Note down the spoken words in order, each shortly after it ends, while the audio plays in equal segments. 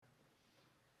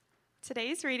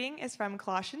Today's reading is from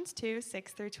Colossians 2,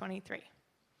 6 through 23.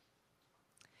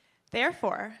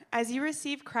 Therefore, as you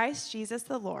receive Christ Jesus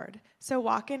the Lord, so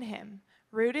walk in him,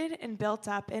 rooted and built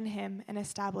up in him and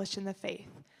established in the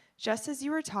faith, just as you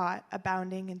were taught,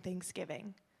 abounding in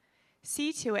thanksgiving.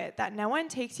 See to it that no one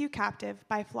takes you captive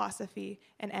by philosophy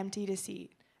and empty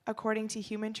deceit, according to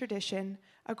human tradition,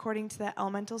 according to the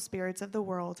elemental spirits of the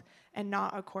world, and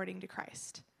not according to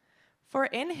Christ. For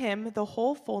in him the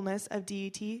whole fullness of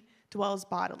deity dwells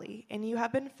bodily, and you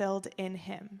have been filled in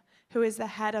him, who is the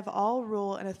head of all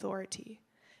rule and authority.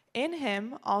 In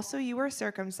him also you were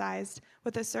circumcised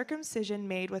with a circumcision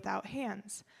made without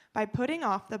hands, by putting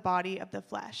off the body of the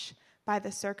flesh, by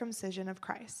the circumcision of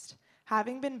Christ,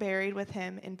 having been buried with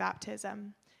him in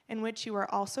baptism, in which you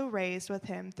were also raised with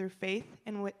him through faith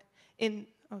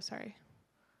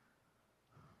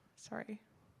Sorry.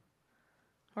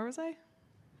 Where was I?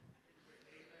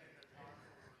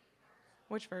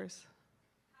 Which verse?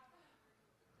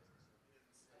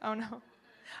 Oh, no.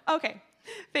 Okay.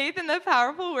 Faith in the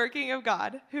powerful working of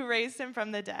God, who raised him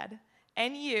from the dead.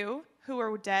 And you, who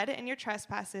were dead in your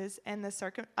trespasses and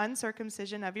the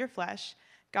uncircumcision of your flesh,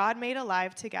 God made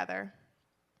alive together.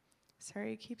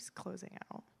 Sorry, it keeps closing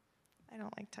out. I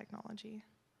don't like technology.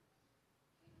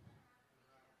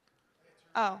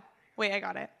 Oh, wait, I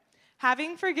got it.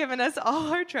 Having forgiven us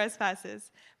all our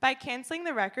trespasses by canceling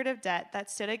the record of debt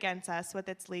that stood against us with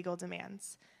its legal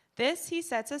demands. This he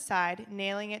sets aside,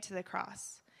 nailing it to the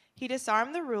cross. He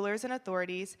disarmed the rulers and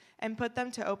authorities and put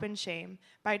them to open shame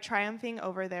by triumphing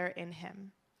over them in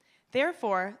him.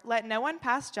 Therefore, let no one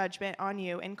pass judgment on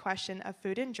you in question of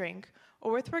food and drink,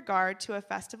 or with regard to a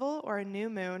festival or a new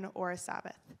moon or a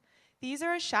Sabbath. These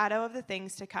are a shadow of the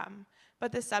things to come,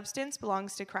 but the substance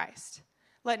belongs to Christ.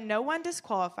 Let no one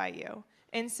disqualify you,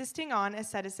 insisting on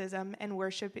asceticism and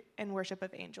worship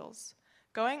of angels,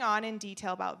 going on in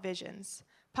detail about visions,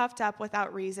 puffed up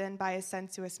without reason by a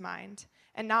sensuous mind,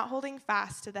 and not holding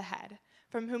fast to the head,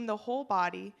 from whom the whole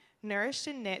body, nourished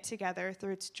and knit together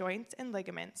through its joints and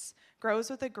ligaments,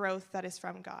 grows with a growth that is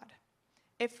from God.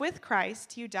 If with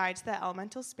Christ you died to the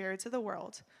elemental spirits of the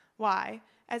world, why,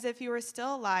 as if you were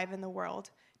still alive in the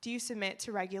world, do you submit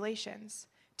to regulations?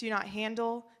 Do not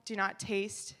handle, do not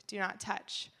taste, do not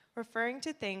touch, referring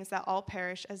to things that all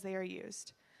perish as they are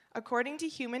used, according to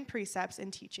human precepts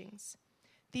and teachings.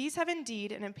 These have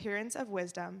indeed an appearance of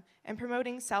wisdom in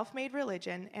promoting self-made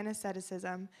religion and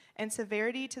asceticism and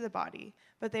severity to the body,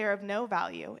 but they are of no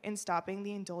value in stopping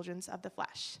the indulgence of the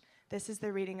flesh. This is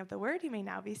the reading of the word. You may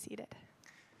now be seated.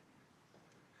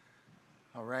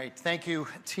 All right. Thank you,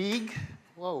 Teague.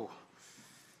 Whoa.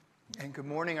 And good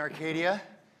morning, Arcadia.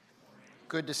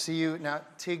 Good to see you. Now,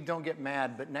 Teague, don't get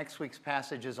mad, but next week's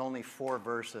passage is only 4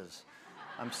 verses.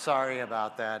 I'm sorry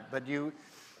about that, but you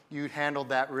handled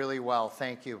that really well.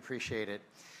 Thank you. Appreciate it.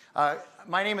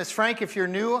 My name is Frank. If you're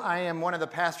new, I am one of the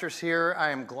pastors here. I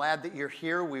am glad that you're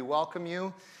here. We welcome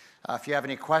you. If you have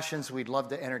any questions, we'd love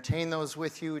to entertain those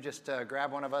with you. Just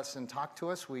grab one of us and talk to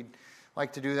us. We'd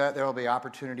like to do that. There will be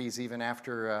opportunities even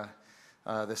after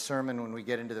the sermon when we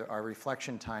get into our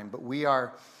reflection time. But we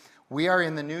are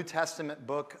in the New Testament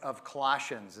book of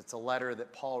Colossians. It's a letter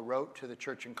that Paul wrote to the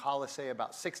church in Colossae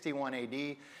about 61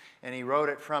 AD, and he wrote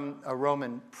it from a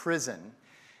Roman prison.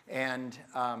 And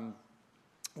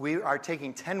we are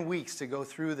taking 10 weeks to go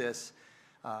through this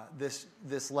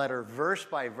letter verse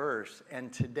by verse,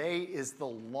 and today is the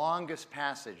longest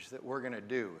passage that we're going to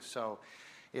do. So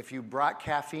if you brought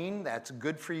caffeine, that's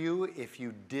good for you. If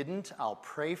you didn't, I'll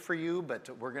pray for you, but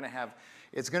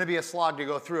it's going to be a slog to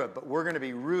go through it, but we're going to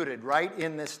be rooted right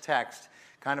in this text,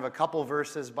 kind of a couple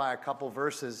verses by a couple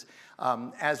verses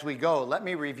as we go. Let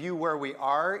me review where we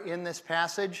are in this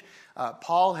passage.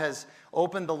 Paul has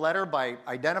opened the letter by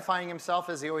identifying himself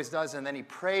as he always does, and then he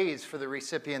prays for the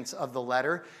recipients of the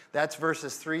letter. That's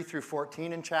verses 3 through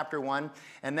 14 in chapter 1.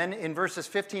 And then in verses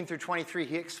 15 through 23,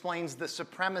 he explains the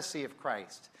supremacy of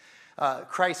Christ,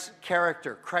 Christ's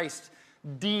character, Christ's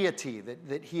deity,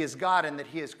 that he is God and that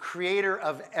he is creator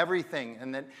of everything,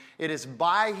 and that it is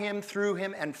by him, through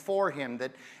him, and for him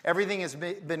that everything has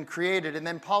been created. And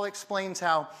then Paul explains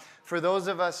how for those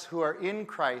of us who are in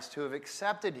Christ, who have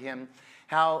accepted him,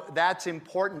 how that's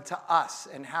important to us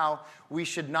and how we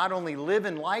should not only live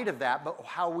in light of that, but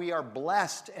how we are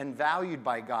blessed and valued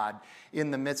by God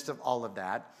in the midst of all of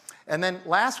that. And then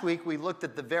last week, we looked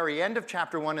at the very end of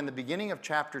chapter 1 and the beginning of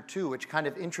chapter 2, which kind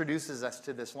of introduces us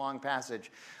to this long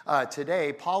passage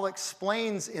today. Paul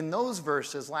explains in those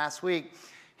verses last week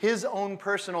his own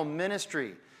personal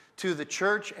ministry to the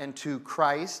church and to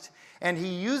Christ, and he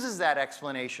uses that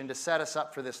explanation to set us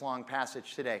up for this long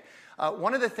passage today.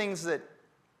 One of the things that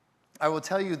I will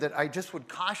tell you that I just would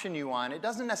caution you on, it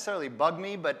doesn't necessarily bug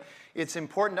me, but it's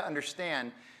important to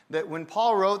understand that when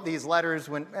Paul wrote these letters,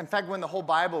 in fact, when the whole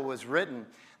Bible was written,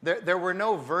 there were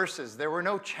no verses, there were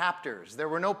no chapters, there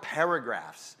were no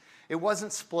paragraphs. It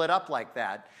wasn't split up like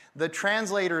that. The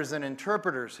translators and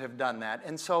interpreters have done that.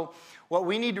 And so what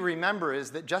we need to remember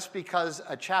is that just because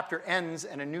a chapter ends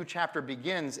and a new chapter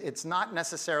begins, it's not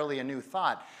necessarily a new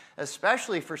thought,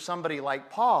 especially for somebody like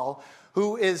Paul,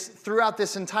 who is, throughout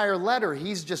this entire letter,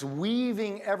 he's just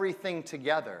weaving everything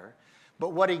together.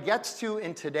 But what he gets to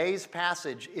in today's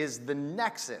passage is the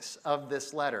nexus of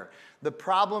this letter, the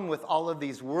problem with all of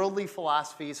these worldly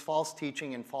philosophies, false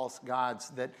teaching, and false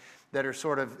gods that are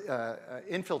sort of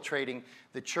infiltrating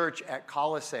the church at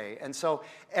Colossae. And so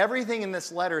everything in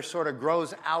this letter sort of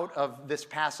grows out of this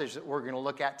passage that we're going to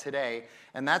look at today.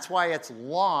 And that's why it's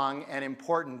long and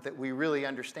important that we really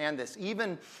understand this.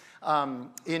 Even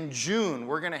in June,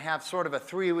 we're going to have sort of a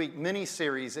 3-week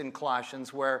mini-series in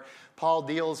Colossians where Paul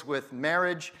deals with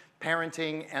marriage,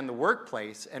 parenting, and the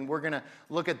workplace. And we're going to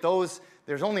look at those.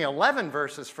 There's only 11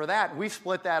 verses for that. We've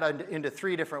split that into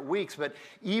 3 different weeks. But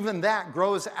even that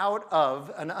grows out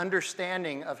of an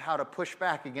understanding of how to push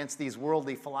back against these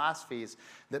worldly philosophies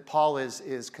that Paul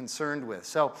is concerned with.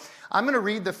 So I'm going to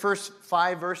read the first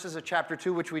 5 verses of chapter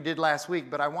 2, which we did last week.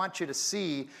 But I want you to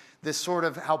see this sort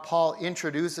of how Paul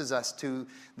introduces us to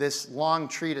this long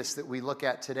treatise that we look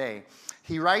at today.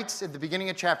 He writes at the beginning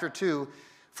of chapter 2,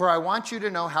 "For I want you to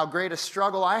know how great a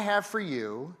struggle I have for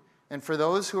you and for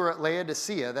those who are at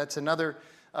Laodicea." That's another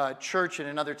church in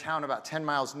another town about 10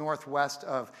 miles northwest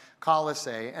of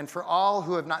Colossae. "And for all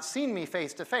who have not seen me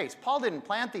face to face." Paul didn't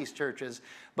plant these churches,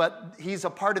 but he's a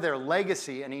part of their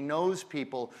legacy, and he knows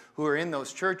people who are in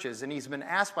those churches. And he's been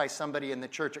asked by somebody in the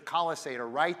church at Colossae to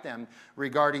write them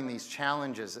regarding these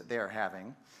challenges that they are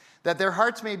having. "That their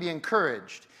hearts may be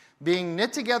encouraged, being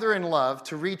knit together in love,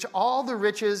 to reach all the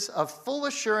riches of full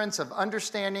assurance of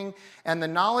understanding and the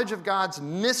knowledge of God's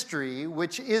mystery,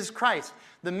 which is Christ."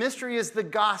 The mystery is the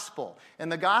gospel.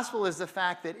 And the gospel is the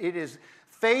fact that it is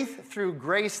faith through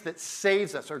grace that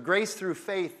saves us, or grace through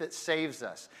faith that saves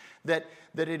us. That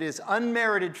it is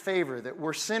unmerited favor, that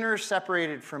we're sinners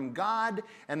separated from God,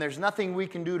 and there's nothing we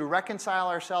can do to reconcile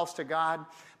ourselves to God.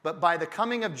 But by the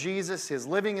coming of Jesus, his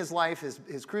living his life,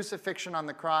 his crucifixion on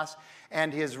the cross,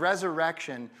 and his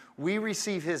resurrection, we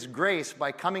receive his grace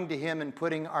by coming to him and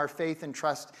putting our faith and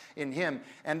trust in him.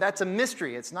 And that's a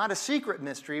mystery. It's not a secret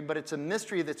mystery, but it's a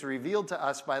mystery that's revealed to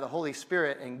us by the Holy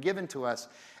Spirit and given to us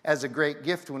as a great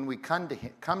gift when we come to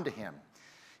him.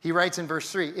 He writes in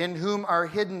verse 3, "In whom are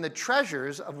hidden the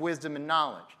treasures of wisdom and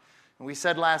knowledge." And we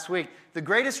said last week, the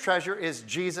greatest treasure is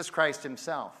Jesus Christ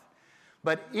himself.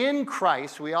 But in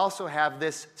Christ, we also have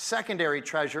this secondary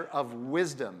treasure of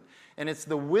wisdom. And it's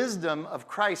the wisdom of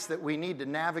Christ that we need to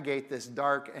navigate this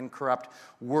dark and corrupt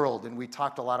world. And we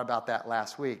talked a lot about that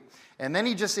last week. And then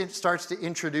he just starts to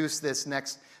introduce this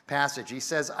next passage. He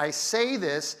says, "I say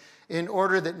this in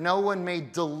order that no one may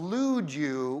delude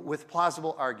you with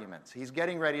plausible arguments." He's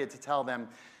getting ready to tell them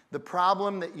the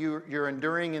problem that you're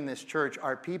enduring in this church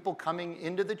are people coming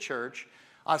into the church,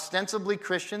 ostensibly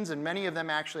Christians, and many of them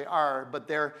actually are, but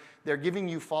they're giving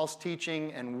you false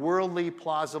teaching and worldly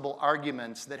plausible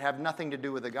arguments that have nothing to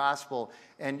do with the gospel,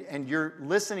 and you're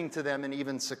listening to them and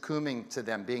even succumbing to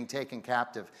them, being taken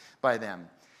captive by them.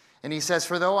 And he says,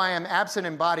 "For though I am absent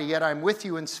in body, yet I'm with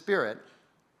you in spirit."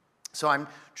 So I'm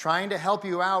trying to help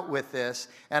you out with this,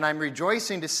 and I'm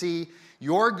rejoicing to see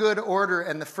your good order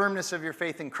and the firmness of your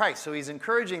faith in Christ. So he's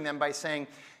encouraging them by saying,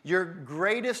 your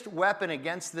greatest weapon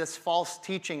against this false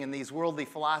teaching and these worldly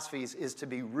philosophies is to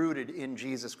be rooted in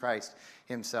Jesus Christ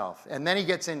himself. And then he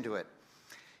gets into it.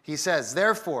 He says,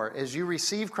 "Therefore, as you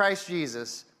receive Christ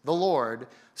Jesus, the Lord,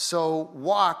 so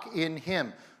walk in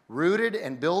him, rooted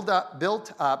and built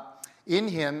up in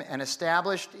him and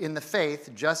established in the faith,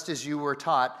 just as you were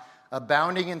taught,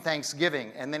 abounding in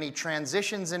thanksgiving." And then he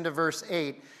transitions into verse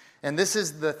 8, and this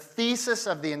is the thesis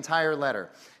of the entire letter.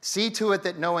 "See to it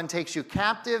that no one takes you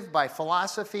captive by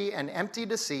philosophy and empty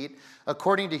deceit,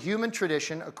 according to human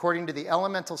tradition, according to the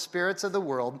elemental spirits of the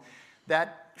world."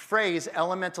 That phrase,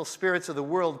 elemental spirits of the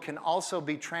world, can also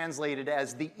be translated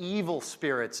as the evil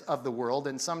spirits of the world,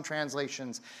 and some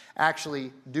translations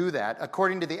actually do that.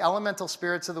 "According to the elemental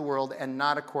spirits of the world and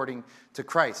not according to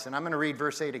Christ." And I'm going to read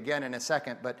verse 8 again in a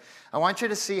second, but I want you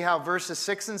to see how verses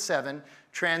 6 and 7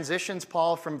 transitions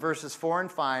Paul from verses 4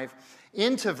 and 5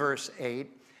 into verse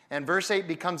 8, and verse 8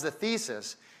 becomes the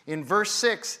thesis. In verse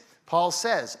 6, Paul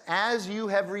says, "As you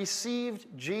have received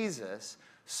Jesus,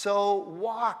 so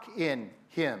walk in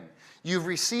him. You've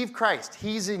received Christ.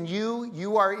 He's in you.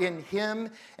 You are in him.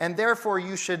 And therefore,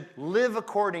 you should live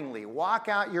accordingly. Walk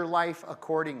out your life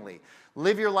accordingly.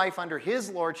 Live your life under his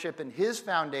lordship and his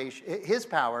foundation, his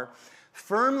power,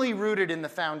 firmly rooted in the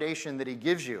foundation that he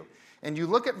gives you. And you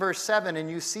look at verse 7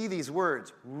 and you see these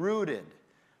words, rooted,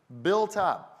 built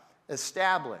up,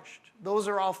 established. Those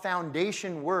are all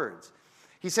foundation words.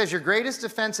 He says your greatest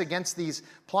defense against these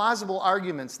plausible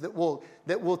arguments that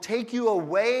will take you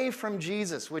away from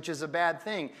Jesus, which is a bad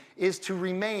thing, is to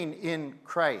remain in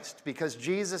Christ, because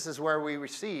Jesus is where we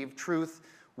receive truth,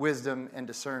 wisdom, and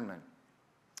discernment.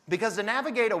 Because to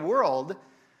navigate a world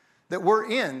that we're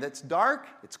in, that's dark,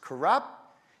 it's corrupt,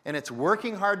 and it's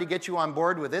working hard to get you on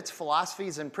board with its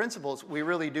philosophies and principles, we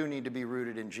really do need to be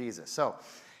rooted in Jesus. So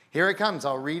here it comes.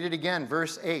 I'll read it again.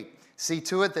 Verse 8. See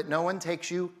to it that no one takes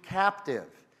you captive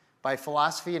by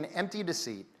philosophy and empty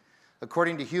deceit,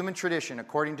 according to human tradition,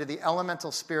 according to the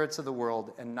elemental spirits of the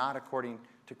world, and not according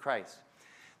to Christ.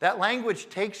 That language,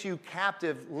 takes you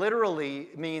captive, literally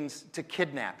means to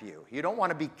kidnap you. You don't want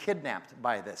to be kidnapped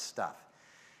by this stuff.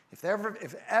 If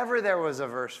ever there was a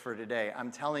verse for today,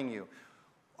 I'm telling you,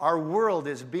 our world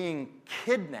is being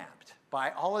kidnapped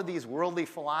by all of these worldly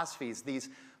philosophies, these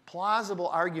plausible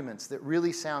arguments that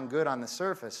really sound good on the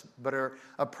surface, but are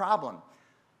a problem.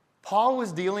 Paul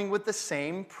was dealing with the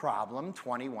same problem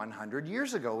 2,100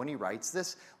 years ago when he writes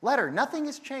this letter. Nothing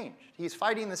has changed. He's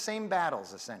fighting the same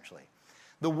battles, essentially.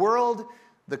 The world,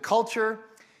 the culture,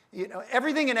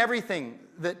 everything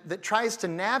that tries to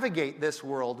navigate this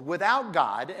world without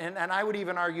God, and I would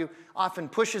even argue often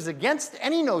pushes against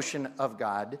any notion of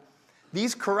God,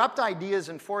 these corrupt ideas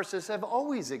and forces have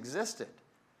always existed.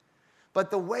 But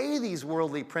the way these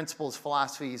worldly principles,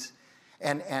 philosophies,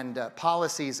 and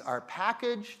policies are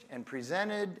packaged and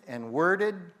presented and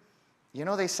worded,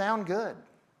 they sound good.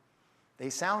 They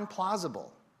sound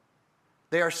plausible.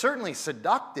 They are certainly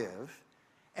seductive,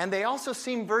 and they also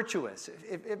seem virtuous.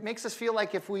 It makes us feel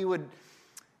like if we would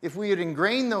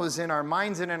ingrain those in our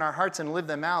minds and in our hearts and live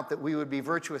them out, that we would be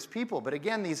virtuous people. But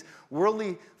again, these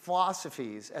worldly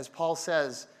philosophies, as Paul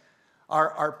says,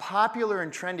 are popular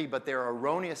and trendy, but they're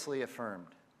erroneously affirmed.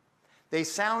 They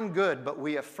sound good, but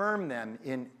we affirm them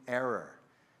in error.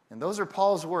 And those are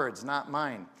Paul's words, not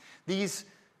mine. These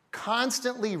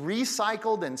constantly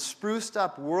recycled and spruced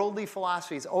up worldly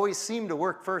philosophies always seem to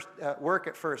work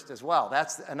at first as well.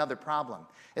 That's another problem.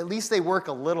 At least they work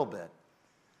a little bit.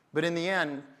 But in the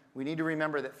end, we need to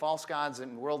remember that false gods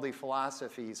and worldly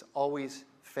philosophies always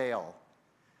fail.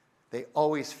 They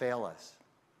always fail us.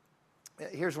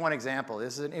 Here's one example.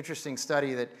 This is an interesting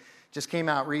study that just came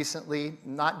out recently,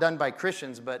 not done by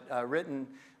Christians, but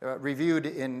reviewed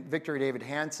in Victor David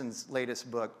Hanson's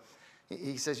latest book.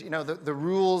 He says, the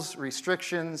rules,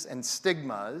 restrictions, and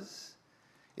stigmas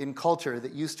in culture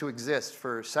that used to exist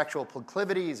for sexual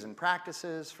proclivities and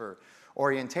practices, for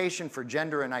orientation, for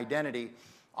gender and identity,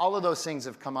 all of those things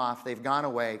have come off. They've gone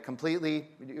away completely.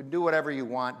 Do whatever you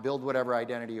want, build whatever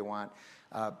identity you want,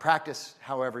 practice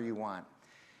however you want.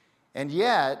 And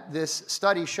yet, this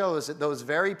study shows that those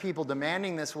very people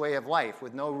demanding this way of life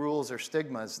with no rules or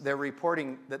stigmas, they're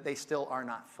reporting that they still are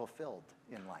not fulfilled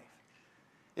in life.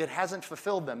 It hasn't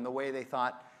fulfilled them the way they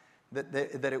thought that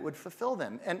it would fulfill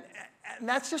them. And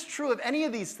that's just true of any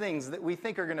of these things that we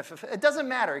think are going to fulfill. It doesn't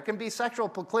matter. It can be sexual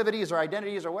proclivities or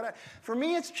identities or whatever. For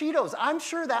me, it's Cheetos. I'm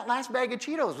sure that last bag of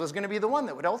Cheetos was going to be the one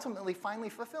that would ultimately finally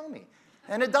fulfill me.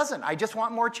 And it doesn't. I just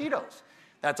want more Cheetos.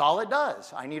 That's all it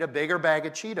does. I need a bigger bag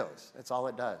of Cheetos. That's all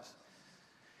it does.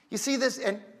 You see this,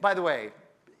 and by the way,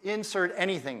 insert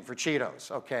anything for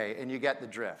Cheetos, okay, and you get the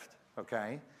drift,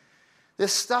 okay?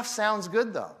 This stuff sounds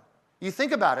good, though. You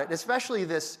think about it, especially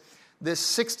this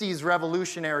 60s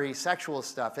revolutionary sexual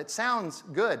stuff. It sounds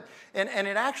good. And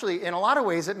it actually, in a lot of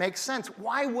ways, it makes sense.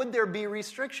 Why would there be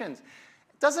restrictions?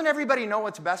 Doesn't everybody know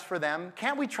what's best for them?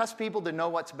 Can't we trust people to know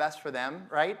what's best for them,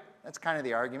 right? That's kind of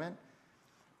the argument.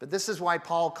 But this is why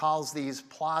Paul calls these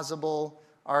plausible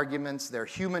arguments, they're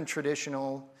human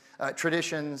traditions,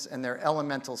 and they're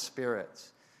elemental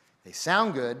spirits. They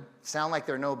sound good, sound like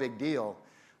they're no big deal,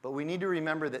 but we need to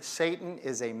remember that Satan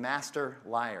is a master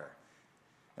liar.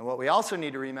 And what we also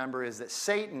need to remember is that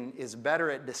Satan is better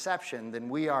at deception than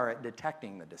we are at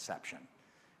detecting the deception.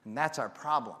 And that's our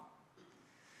problem.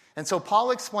 And so Paul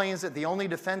explains that the only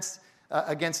defense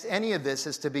against any of this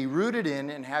is to be rooted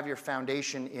in and have your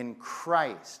foundation in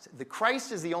Christ. The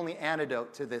Christ is the only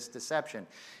antidote to this deception.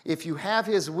 If you have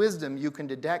his wisdom, you can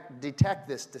detect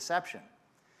this deception.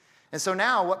 And so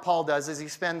now what Paul does is he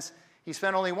spends He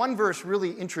spent only one verse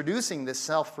really introducing this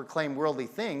self-proclaimed worldly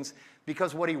things,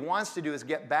 because what he wants to do is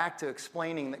get back to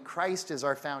explaining that Christ is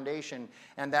our foundation,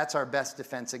 and that's our best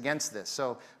defense against this.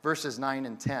 So verses 9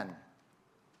 and 10.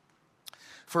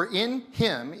 For in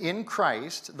him, in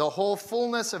Christ, the whole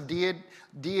fullness of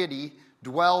deity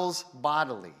dwells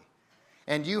bodily.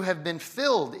 And you have been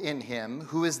filled in him,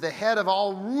 who is the head of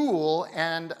all rule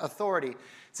and authority.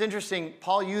 It's interesting,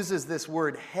 Paul uses this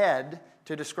word head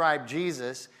to describe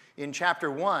Jesus. In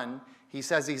chapter 1, he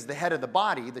says he's the head of the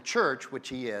body, the church, which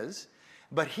he is.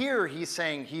 But here he's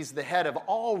saying he's the head of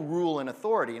all rule and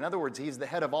authority. In other words, he's the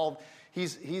head of all, he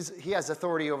has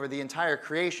authority over the entire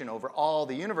creation, over all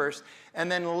the universe. And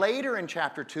then later in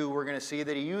chapter 2, we're going to see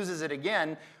that he uses it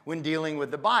again when dealing with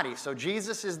the body. So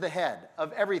Jesus is the head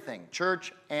of everything,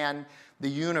 church and the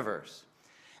universe.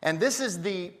 And this is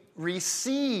the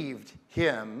received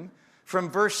him from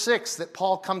verse 6 that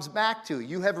Paul comes back to.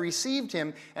 You have received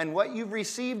him, and what you've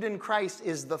received in Christ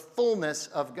is the fullness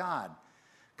of God.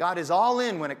 God is all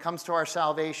in when it comes to our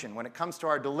salvation, when it comes to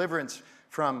our deliverance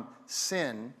from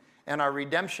sin and our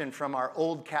redemption from our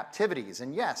old captivities.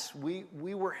 And yes, we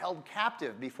were held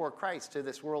captive before Christ to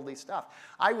this worldly stuff.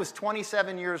 I was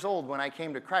 27 years old when I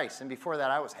came to Christ, and before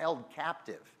that I was held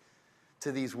captive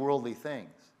to these worldly things.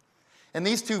 And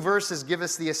these two verses give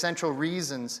us the essential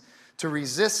reasons to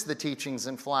resist the teachings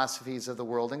and philosophies of the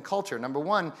world and culture. Number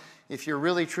one, if you're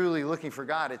really truly looking for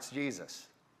God, it's Jesus.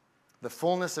 The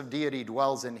fullness of deity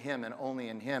dwells in him and only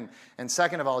in him. And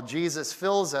second of all, Jesus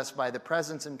fills us by the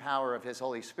presence and power of his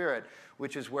Holy Spirit,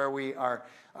 which is where we are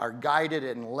guided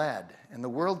and led. And the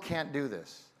world can't do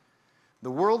this.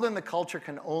 The world and the culture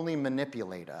can only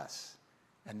manipulate us.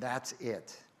 And that's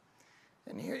it.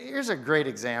 And here's a great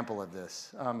example of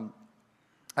this.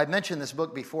 I've mentioned this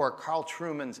book before, Carl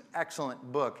Trueman's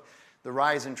excellent book, The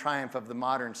Rise and Triumph of the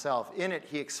Modern Self. In it,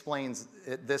 he explains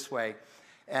it this way.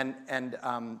 And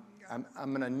I'm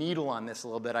going to needle on this a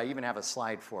little bit. I even have a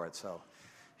slide for it. So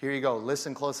here you go.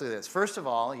 Listen closely to this. First of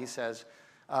all, he says,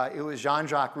 it was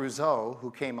Jean-Jacques Rousseau who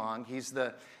came on. He's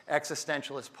the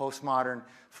existentialist postmodern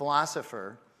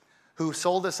philosopher who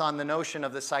sold us on the notion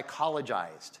of the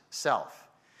psychologized self.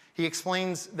 He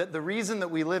explains that the reason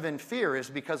that we live in fear is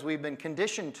because we've been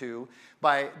conditioned to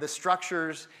by the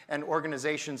structures and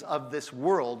organizations of this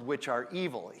world, which are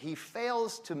evil. He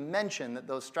fails to mention that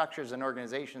those structures and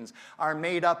organizations are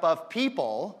made up of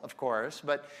people, of course,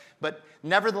 but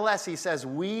nevertheless, he says,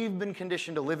 we've been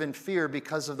conditioned to live in fear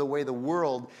because of the way the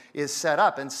world is set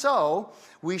up. And so,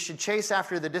 we should chase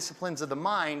after the disciplines of the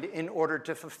mind in order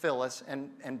to fulfill us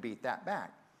and beat that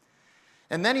back.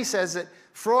 And then he says that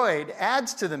Freud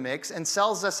adds to the mix and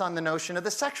sells us on the notion of the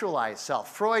sexualized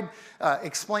self. Freud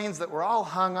explains that we're all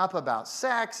hung up about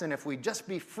sex, and if we'd just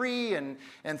be free and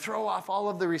throw off all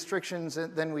of the restrictions,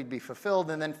 then we'd be fulfilled.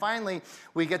 And then finally,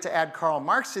 we get to add Karl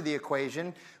Marx to the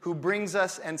equation, who brings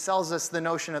us and sells us the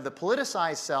notion of the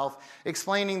politicized self,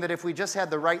 explaining that if we just had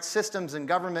the right systems and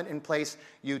government in place,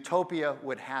 utopia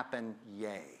would happen,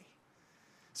 yay.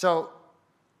 So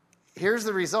here's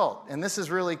the result, and this is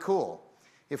really cool.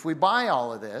 If we buy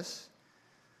all of this,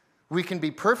 we can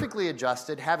be perfectly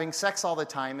adjusted, having sex all the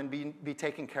time, and be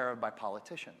taken care of by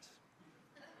politicians.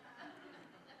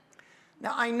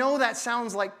 Now, I know that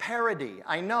sounds like parody.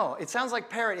 I know. It sounds like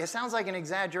parody. It sounds like an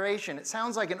exaggeration. It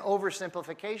sounds like an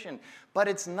oversimplification. But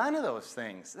it's none of those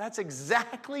things. That's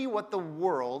exactly what the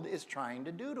world is trying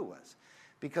to do to us.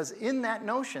 Because in that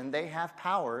notion, they have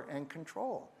power and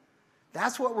control.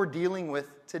 That's what we're dealing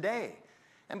with today.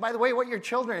 And by the way, what your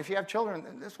children, if you have children,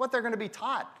 that's what they're going to be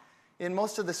taught in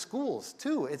most of the schools,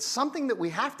 too. It's something that we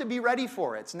have to be ready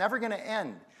for. It's never going to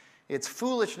end. It's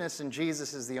foolishness, and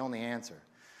Jesus is the only answer.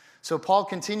 So Paul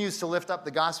continues to lift up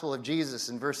the gospel of Jesus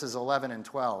in verses 11 and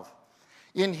 12.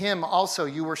 In him also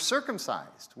you were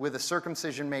circumcised with a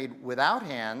circumcision made without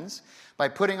hands, by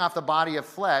putting off the body of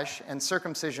flesh and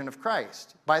circumcision of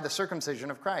Christ, by the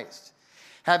circumcision of Christ.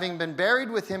 Having been buried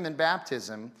with him in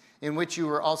baptism, in which you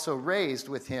were also raised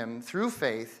with him through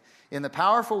faith in the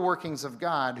powerful workings of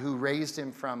God who raised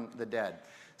him from the dead.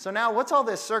 So now, what's all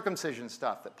this circumcision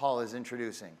stuff that Paul is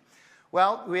introducing?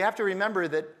 Well, we have to remember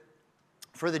that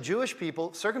for the Jewish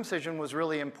people, circumcision was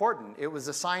really important. It was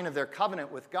a sign of their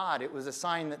covenant with God. It was a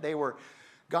sign that they were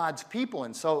God's people,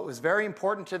 and so it was very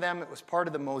important to them. It was part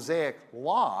of the Mosaic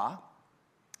law.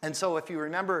 And so if you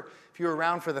remember, if you were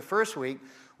around for the first week,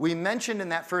 we mentioned in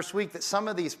that first week that some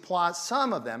of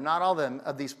them, not all of them,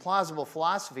 of these plausible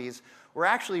philosophies were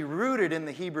actually rooted in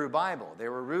the Hebrew Bible. They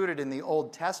were rooted in the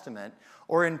Old Testament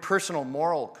or in personal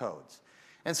moral codes.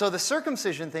 And so the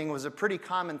circumcision thing was a pretty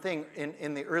common thing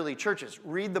in the early churches.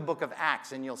 Read the book of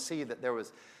Acts, and you'll see that there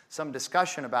was some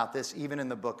discussion about this even in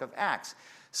the book of Acts.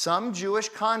 Some Jewish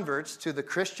converts to the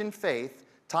Christian faith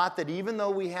taught that even though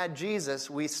we had Jesus,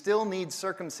 we still need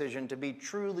circumcision to be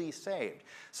truly saved.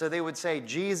 So they would say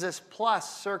Jesus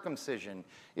plus circumcision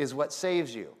is what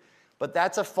saves you. But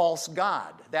that's a false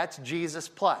god. That's Jesus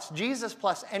plus. Jesus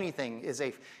plus anything is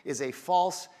a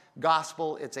false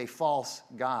gospel. It's a false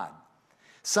god.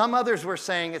 Some others were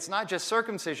saying it's not just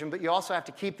circumcision, but you also have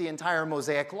to keep the entire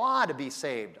Mosaic law to be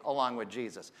saved along with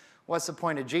Jesus. What's the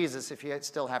point of Jesus if you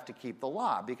still have to keep the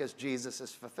law? Because Jesus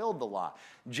has fulfilled the law.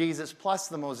 Jesus plus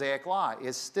the Mosaic law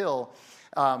is still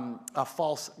a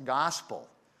false gospel.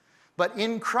 But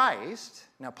in Christ,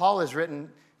 now Paul has written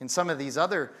in some of these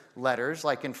other letters,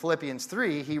 like in Philippians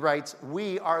 3, he writes,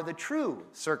 we are the true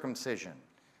circumcision.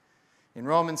 In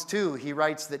Romans 2, he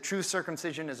writes that true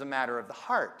circumcision is a matter of the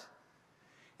heart.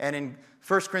 And in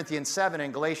 1 Corinthians 7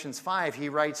 and Galatians 5, he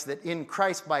writes that in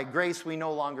Christ by grace we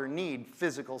no longer need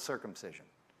physical circumcision.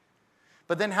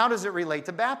 But then how does it relate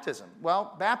to baptism?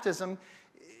 Well, baptism,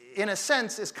 in a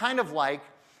sense, is kind of like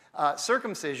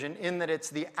circumcision in that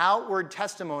it's the outward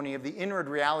testimony of the inward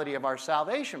reality of our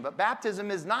salvation. But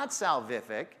baptism is not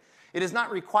salvific. It is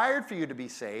not required for you to be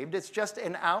saved. It's just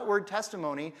an outward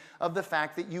testimony of the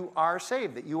fact that you are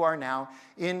saved, that you are now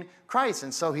in Christ.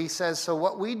 And so he says, so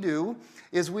what we do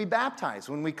is we baptize.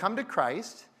 When we come to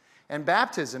Christ, and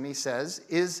baptism, he says,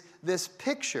 is this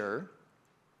picture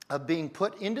of being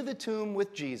put into the tomb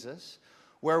with Jesus,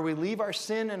 where we leave our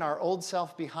sin and our old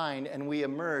self behind and we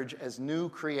emerge as new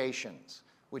creations,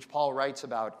 which Paul writes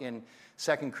about in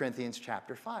 2 Corinthians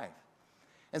chapter 5.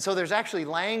 And so there's actually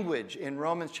language in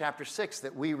Romans chapter 6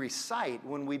 that we recite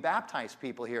when we baptize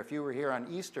people here. If you were here on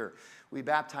Easter, we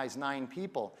baptized 9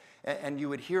 people, and you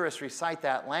would hear us recite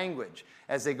that language.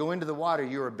 As they go into the water,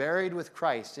 you are buried with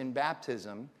Christ in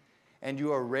baptism, and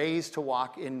you are raised to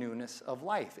walk in newness of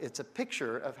life. It's a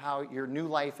picture of how your new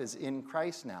life is in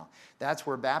Christ now. That's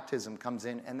where baptism comes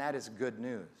in, and that is good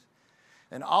news.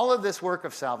 And all of this work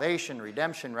of salvation,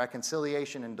 redemption,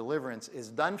 reconciliation, and deliverance is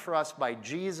done for us by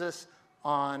Jesus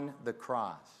on the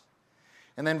cross.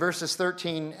 And then verses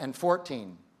 13 and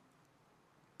 14.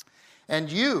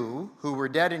 And you, who were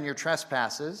dead in your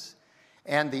trespasses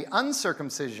and the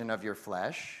uncircumcision of your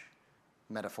flesh,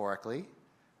 metaphorically,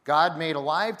 God made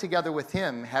alive together with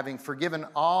him, having forgiven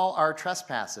all our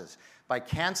trespasses by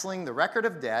canceling the record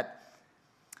of debt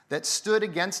that stood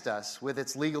against us with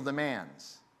its legal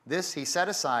demands. This he set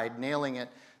aside, nailing it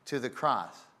to the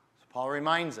cross. So Paul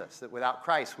reminds us that without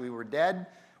Christ we were dead.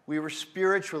 We were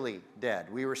spiritually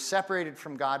dead. We were separated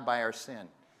from God by our sin.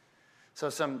 So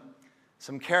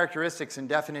some characteristics and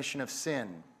definition of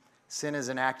sin. Sin is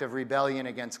an act of rebellion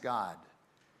against God.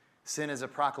 Sin is a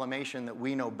proclamation that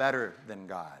we know better than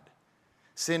God.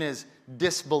 Sin is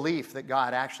disbelief that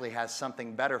God actually has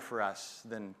something better for us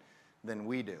than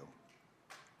we do.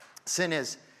 Sin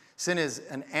is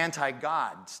an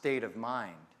anti-God state of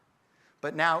mind.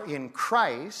 But now in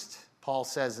Christ, Paul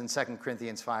says in 2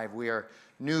 Corinthians 5, we are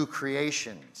new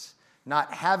creations,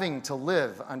 not having to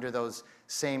live under those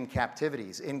same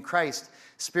captivities. In Christ,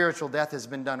 spiritual death has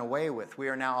been done away with. We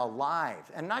are now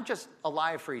alive, and not just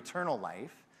alive for eternal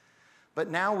life,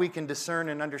 but now we can discern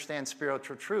and understand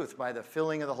spiritual truth by the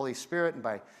filling of the Holy Spirit and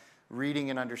by reading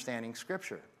and understanding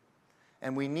Scripture.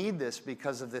 And we need this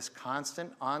because of this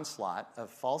constant onslaught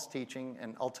of false teaching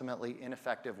and ultimately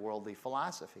ineffective worldly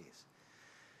philosophies.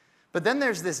 But then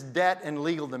there's this debt and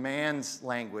legal demands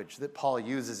language that Paul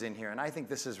uses in here, and I think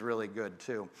this is really good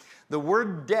too. The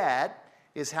word debt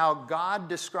is how God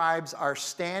describes our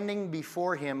standing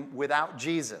before him without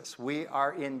Jesus. We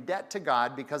are in debt to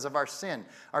God because of our sin.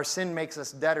 Our sin makes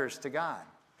us debtors to God.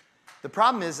 The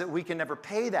problem is that we can never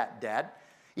pay that debt.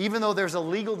 Even though there's a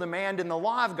legal demand in the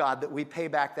law of God that we pay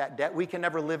back that debt, we can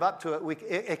never live up to it.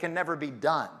 It can never be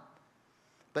done.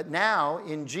 But now,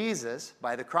 in Jesus,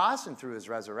 by the cross and through his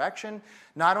resurrection,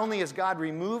 not only has God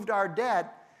removed our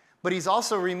debt, but he's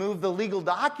also removed the legal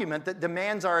document that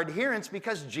demands our adherence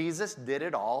because Jesus did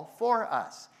it all for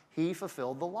us. He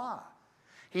fulfilled the law.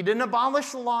 He didn't abolish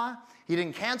the law. He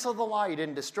didn't cancel the law. He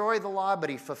didn't destroy the law, but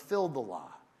he fulfilled the law.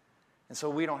 And so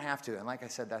we don't have to. And like I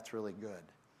said, that's really good.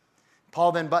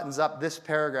 Paul then buttons up this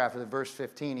paragraph of verse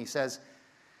 15. He says,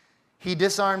 he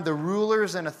disarmed the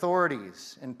rulers and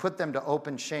authorities and put them to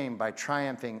open shame by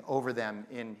triumphing over them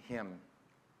in him.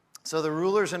 So the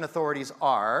rulers and authorities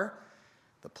are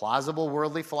the plausible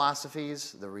worldly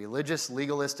philosophies, the religious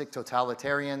legalistic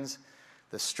totalitarians,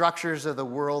 the structures of the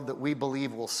world that we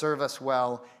believe will serve us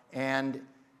well, and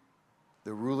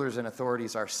the rulers and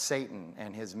authorities are Satan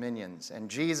and his minions. And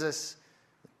Jesus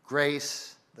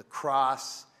Grace, the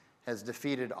cross, has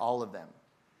defeated all of them.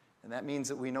 And that means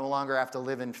that we no longer have to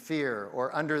live in fear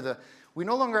or we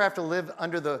no longer have to live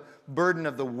under the burden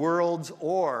of the world's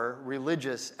or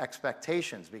religious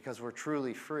expectations because we're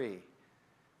truly free.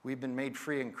 We've been made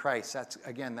free in Christ.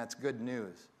 That's good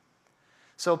news.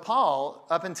 So Paul,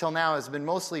 up until now, has been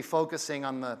mostly focusing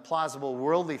on the plausible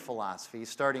worldly philosophy,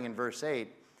 starting in verse 8,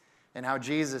 and how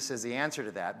Jesus is the answer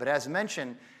to that. But as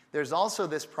mentioned, there's also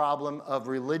this problem of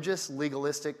religious,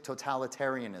 legalistic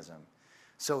totalitarianism.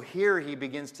 So here he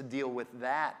begins to deal with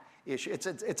that issue.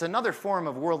 It's another form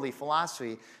of worldly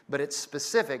philosophy, but it's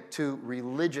specific to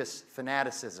religious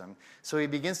fanaticism. So he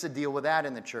begins to deal with that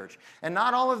in the church. And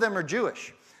not all of them are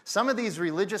Jewish. Some of these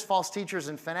religious false teachers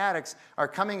and fanatics are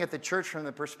coming at the church from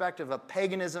the perspective of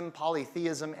paganism,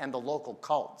 polytheism, and the local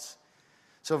cults.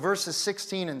 So verses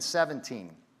 16 and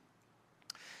 17.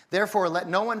 Therefore, let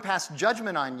no one pass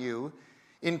judgment on you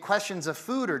in questions of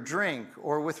food or drink,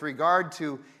 or with regard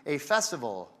to a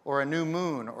festival, or a new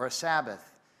moon, or a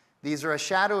Sabbath. These are a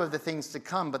shadow of the things to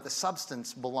come, but the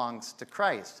substance belongs to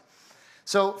Christ.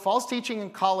 So false teaching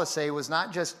in Colossae was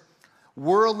not just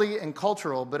worldly and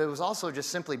cultural, but it was also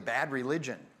just simply bad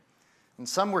religion. And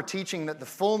some were teaching that the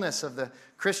fullness of the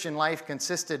Christian life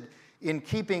consisted in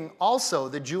keeping also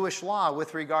the Jewish law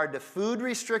with regard to food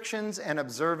restrictions and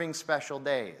observing special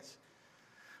days.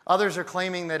 Others are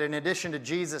claiming that in addition to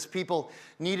Jesus, people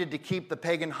needed to keep the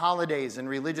pagan holidays and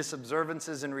religious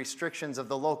observances and restrictions of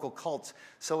the local cults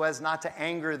so as not to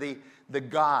anger the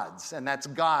gods. And that's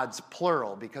gods,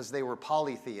 plural, because they were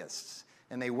polytheists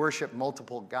and they worshiped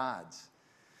multiple gods.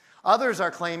 Others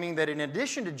are claiming that in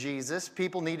addition to Jesus,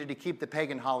 people needed to keep the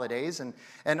pagan holidays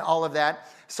and all of that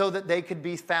so that they could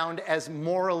be found as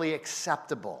morally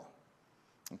acceptable.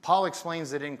 And Paul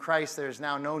explains that in Christ there is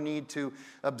now no need to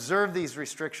observe these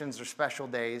restrictions or special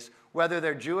days, whether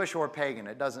they're Jewish or pagan,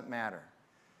 it doesn't matter.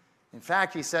 In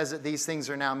fact, he says that these things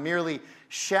are now merely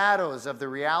shadows of the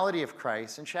reality of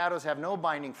Christ, and shadows have no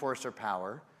binding force or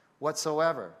power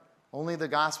whatsoever. Only the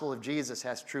gospel of Jesus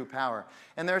has true power.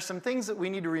 And there are some things that we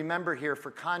need to remember here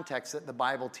for context that the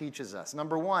Bible teaches us.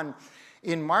 Number one,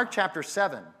 in Mark chapter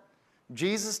 7,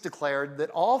 Jesus declared that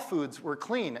all foods were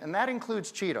clean, and that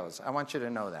includes Cheetos. I want you to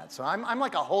know that. So I'm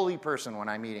like a holy person when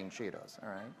I'm eating Cheetos, all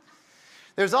right?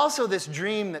 There's also this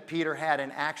dream that Peter had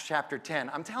in Acts chapter 10.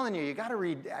 I'm telling you, you got to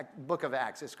read the book of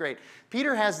Acts. It's great.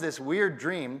 Peter has this weird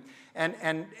dream,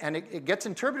 and it gets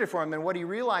interpreted for him, and what he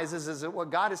realizes is that what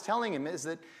God is telling him is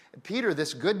that Peter,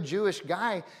 this good Jewish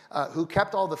guy who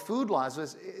kept all the food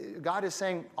laws, God is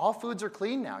saying, all foods are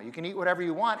clean now. You can eat whatever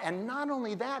you want. And not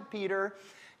only that, Peter,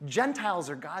 Gentiles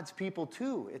are God's people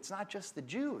too. It's not just the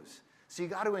Jews. So you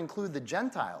got to include the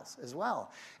Gentiles as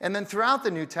well. And then throughout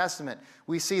the New Testament,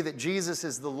 we see that Jesus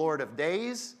is the Lord of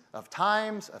days, of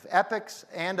times, of epochs,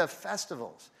 and of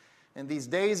festivals. And these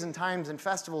days and times and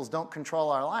festivals don't control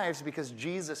our lives because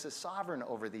Jesus is sovereign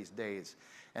over these days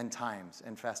and times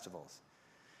and festivals.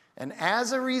 And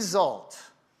as a result,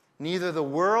 neither the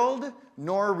world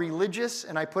nor religious,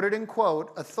 and I put it in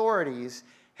quote, authorities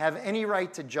have any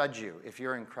right to judge you if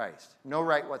you're in Christ. No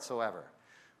right whatsoever.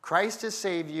 Christ has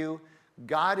saved you.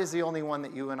 God is the only one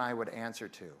that you and I would answer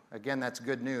to. Again, that's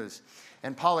good news.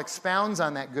 And Paul expounds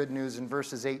on that good news in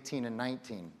verses 18 and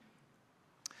 19.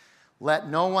 Let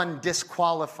no one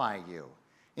disqualify you,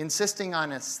 insisting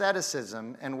on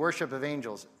asceticism and worship of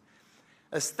angels.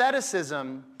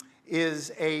 Asceticism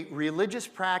is a religious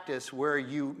practice where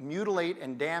you mutilate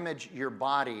and damage your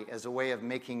body as a way of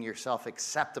making yourself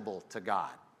acceptable to God.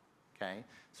 Okay?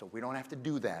 So we don't have to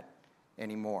do that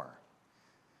anymore.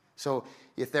 So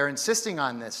if they're insisting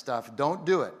on this stuff, don't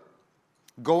do it.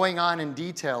 Going on in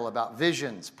detail about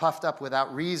visions, puffed up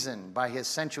without reason by his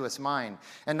sensuous mind,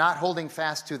 and not holding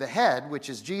fast to the head, which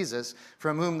is Jesus,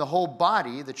 from whom the whole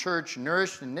body, the church,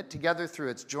 nourished and knit together through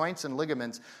its joints and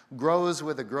ligaments, grows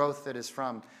with a growth that is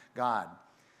from God.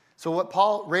 So what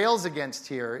Paul rails against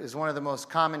here is one of the most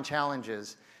common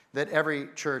challenges that every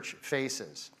church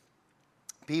faces.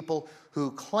 People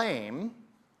who claim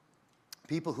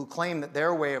that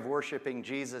their way of worshiping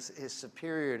Jesus is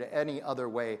superior to any other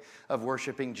way of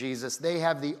worshiping Jesus. They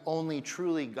have the only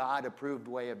truly God-approved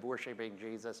way of worshiping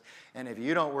Jesus. And if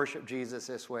you don't worship Jesus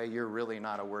this way, you're really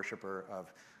not a worshiper of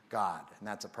God. And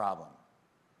that's a problem.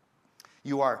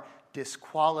 You are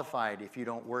disqualified if you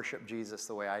don't worship Jesus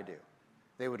the way I do.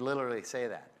 They would literally say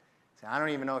that. Say, I don't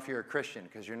even know if you're a Christian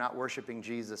because you're not worshiping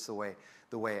Jesus the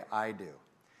way I do.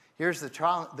 Here's the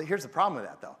problem with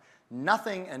that, though.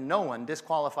 Nothing and no one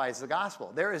disqualifies the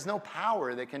gospel. There is no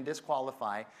power that can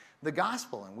disqualify the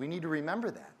gospel, and we need to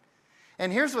remember that.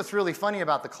 And here's what's really funny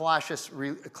about the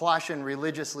Colossian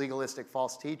religious, legalistic,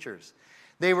 false teachers.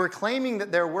 They were claiming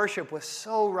that their worship was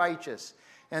so righteous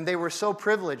and they were so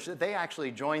privileged that they actually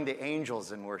joined the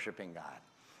angels in worshiping God.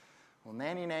 Well,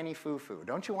 nanny, nanny, foo-foo.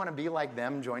 Don't you want to be like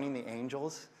them, joining the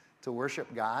angels to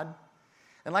worship God?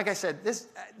 And like I said, this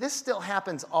still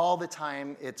happens all the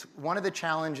time. It's one of the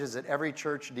challenges that every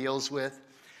church deals with.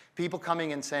 People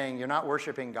coming and saying, you're not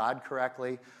worshiping God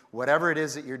correctly. Whatever it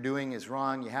is that you're doing is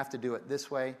wrong. You have to do it this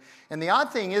way. And the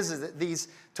odd thing is that these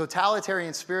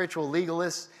totalitarian spiritual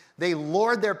legalists, they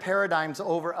lord their paradigms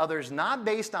over others, not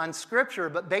based on Scripture,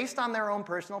 but based on their own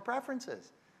personal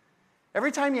preferences.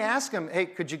 Every time you ask them, hey,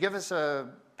 could you give us a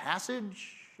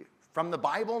passage from the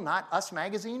Bible, not Us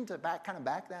Magazine, to kind of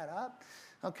back that up?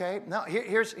 Okay, now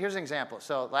here's an example.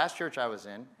 So last church I was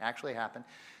in, actually happened.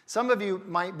 Some of you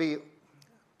might be,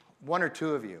 one or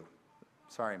two of you,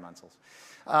 sorry, Munsels,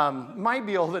 might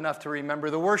be old enough to remember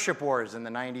the worship wars in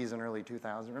the 90s and early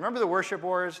 2000s. Remember the worship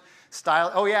wars? Style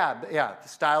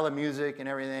of music and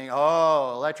everything.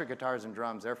 Oh, electric guitars and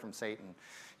drums, they're from Satan.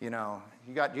 You know,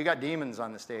 you got demons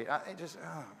on the stage. Oh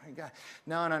my God.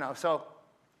 No. So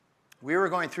we were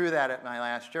going through that at my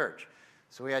last church.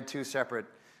 So we had two separate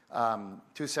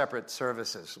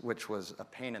services, which was a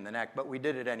pain in the neck, but we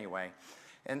did it anyway.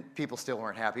 And people still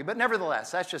weren't happy. But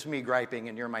nevertheless, that's just me griping,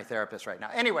 and you're my therapist right now.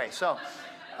 Anyway, so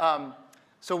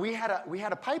we had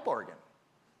a pipe organ,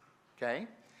 okay?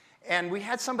 And we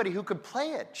had somebody who could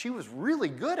play it. She was really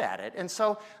good at it. And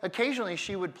so occasionally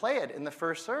she would play it in the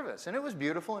first service. And it was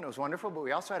beautiful and it was wonderful, but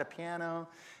we also had a piano.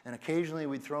 And occasionally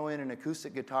we'd throw in an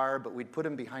acoustic guitar, but we'd put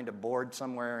him behind a board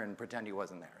somewhere and pretend he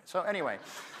wasn't there. So anyway,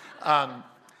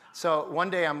 so one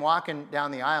day I'm walking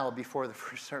down the aisle before the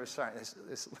first service started.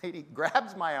 This lady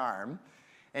grabs my arm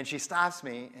and she stops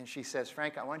me and she says,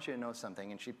 Frank, I want you to know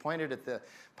something. And she pointed at the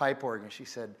pipe organ. She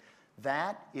said,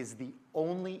 that is the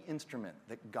only instrument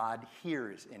that God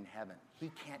hears in heaven.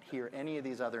 He can't hear any of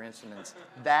these other instruments.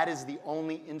 That is the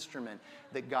only instrument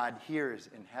that God hears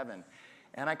in heaven.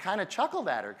 And I kind of chuckled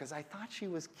at her because I thought she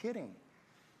was kidding.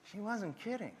 She wasn't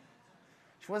kidding.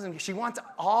 She wants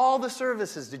all the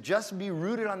services to just be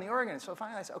rooted on the organ. So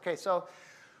finally I said, okay, so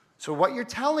what you're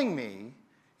telling me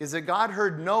is that God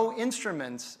heard no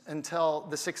instruments until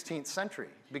the 16th century,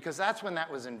 because that's when that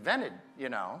was invented, you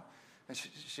know. And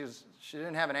she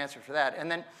didn't have an answer for that. And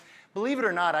then, believe it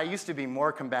or not, I used to be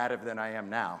more combative than I am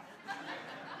now.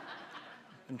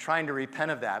 I'm trying to repent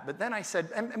of that. But then I said,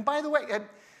 and by the way,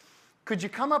 could you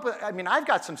come up with, I've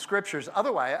got some scriptures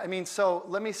otherwise. So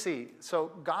let me see.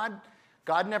 So God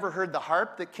never heard the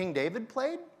harp that King David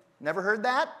played? Never heard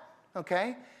that?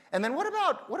 Okay. And then what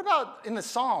about in the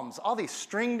Psalms, all these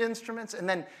stringed instruments? And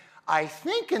then I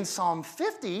think in Psalm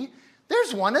 50,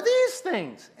 there's one of these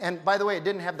things. And by the way, it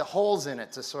didn't have the holes in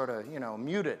it to sort of,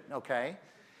 mute it, okay?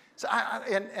 So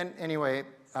anyway,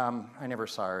 I never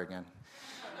saw her again.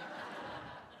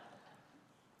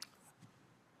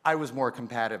 I was more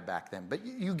combative back then. But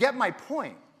you get my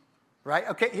point, right?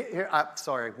 Okay, here,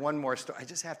 sorry, one more story. I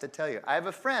just have to tell you. I have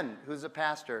a friend who's a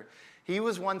pastor. He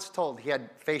was once told he had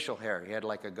facial hair. He had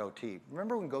like a goatee.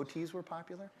 Remember when goatees were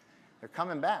popular? They're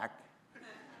coming back.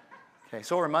 Okay,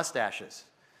 so are mustaches.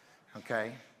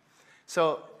 Okay,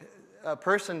 so a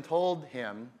person told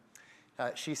him,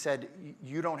 she said,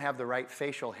 you don't have the right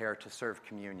facial hair to serve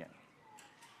communion.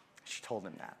 She told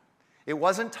him that. It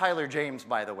wasn't Tyler James,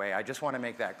 by the way. I just want to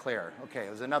make that clear. Okay, it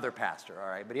was another pastor, all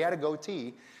right? But he had a goatee.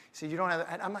 He said, you don't have,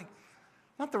 I'm like,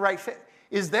 not the right fit.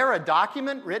 Is there a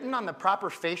document written on the proper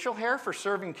facial hair for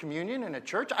serving communion in a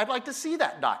church? I'd like to see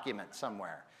that document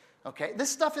somewhere. Okay, this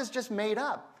stuff is just made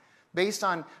up based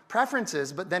on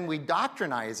preferences, but then we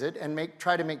doctrinize it and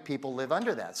try to make people live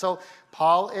under that. So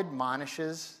Paul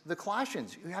admonishes the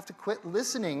Colossians. You have to quit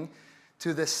listening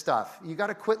to this stuff. You got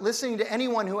to quit listening to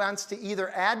anyone who wants to either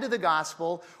add to the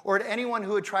gospel or to anyone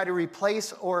who would try to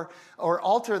replace or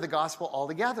alter the gospel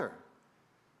altogether.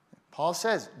 Paul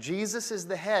says Jesus is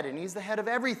the head, and he's the head of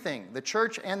everything, the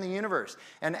church and the universe.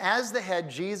 And as the head,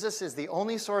 Jesus is the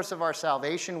only source of our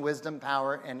salvation, wisdom,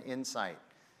 power, and insight.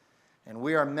 And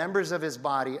we are members of his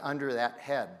body under that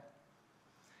head.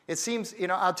 It seems,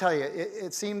 I'll tell you,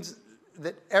 it seems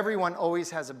that everyone always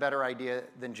has a better idea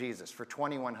than Jesus for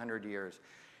 2,100 years.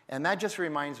 And that just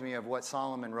reminds me of what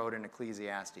Solomon wrote in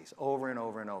Ecclesiastes over and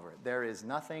over and over. There is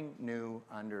nothing new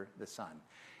under the sun.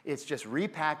 It's just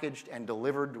repackaged and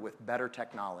delivered with better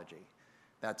technology.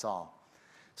 That's all.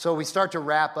 So we start to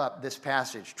wrap up this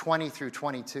passage, 20 through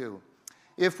 22.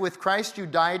 If with Christ you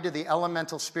died to the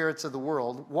elemental spirits of the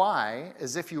world, why,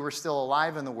 as if you were still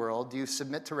alive in the world, do you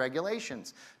submit to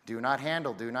regulations? Do not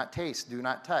handle, do not taste, do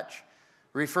not touch,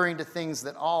 referring to things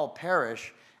that all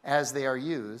perish as they are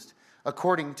used,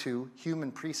 according to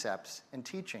human precepts and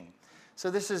teaching. So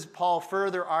this is Paul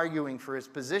further arguing for his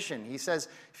position. He says,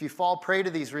 if you fall prey to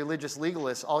these religious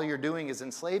legalists, all you're doing is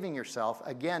enslaving yourself,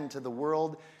 again, to the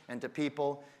world and to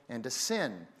people and to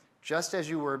sin, just as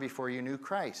you were before you knew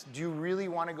Christ. Do you really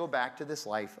want to go back to this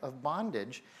life of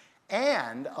bondage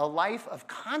and a life of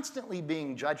constantly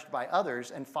being judged by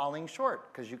others and falling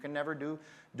short, because you can never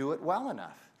do it well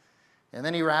enough? And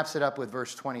then he wraps it up with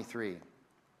verse 23.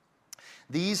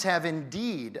 These have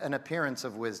indeed an appearance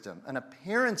of wisdom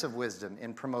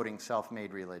in promoting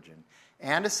self-made religion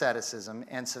and asceticism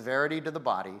and severity to the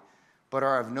body, but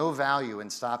are of no value in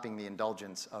stopping the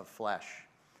indulgence of flesh.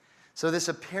 So this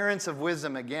appearance of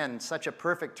wisdom, again, such a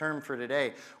perfect term for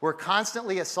today. We're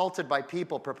constantly assaulted by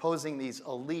people proposing these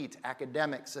elite,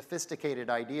 academic, sophisticated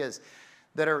ideas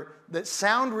that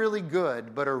sound really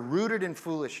good, but are rooted in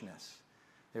foolishness.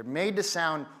 They're made to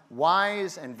sound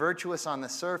wise and virtuous on the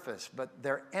surface, but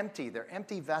they're empty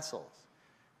vessels.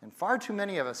 And far too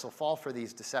many of us will fall for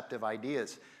these deceptive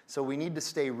ideas. So we need to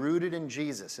stay rooted in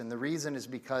Jesus. And the reason is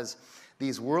because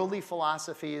these worldly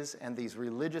philosophies and these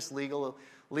religious,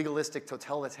 legalistic,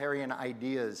 totalitarian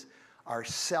ideas are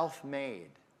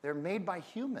self-made. They're made by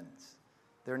humans.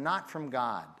 They're not from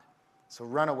God. So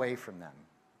run away from them.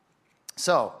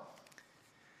 So,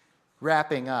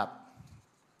 wrapping up,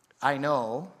 I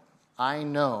know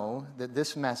that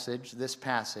this message, this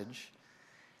passage,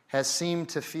 has seemed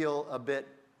to feel a bit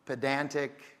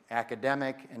pedantic,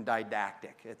 academic, and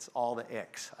didactic. It's all the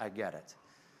icks. I get it.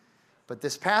 But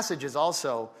this passage is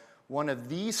also one of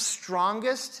the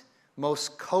strongest,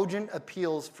 most cogent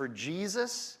appeals for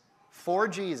Jesus,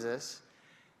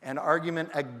 and argument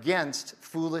against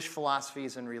foolish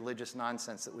philosophies and religious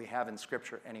nonsense that we have in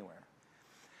Scripture anywhere.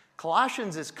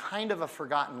 Colossians is kind of a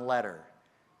forgotten letter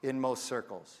in most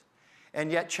circles.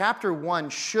 And yet chapter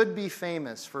 1 should be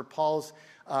famous for Paul's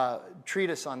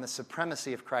treatise on the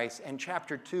supremacy of Christ, and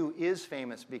chapter 2 is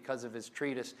famous because of his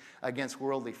treatise against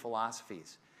worldly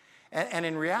philosophies. And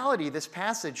in reality, this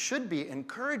passage should be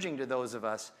encouraging to those of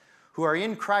us who are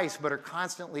in Christ but are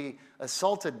constantly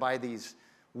assaulted by these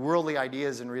worldly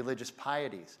ideas and religious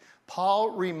pieties.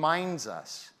 Paul reminds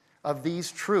us of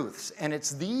these truths, and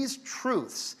it's these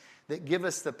truths that give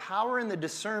us the power and the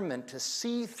discernment to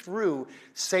see through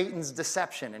Satan's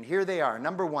deception. And here they are.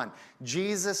 Number 1,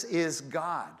 Jesus is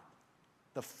God.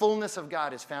 The fullness of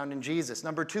God is found in Jesus.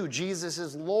 Number 2, Jesus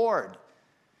is Lord.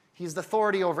 He's the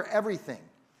authority over everything.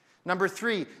 Number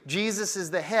 3, Jesus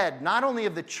is the head, not only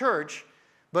of the church,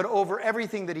 but over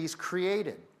everything that he's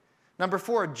created. Number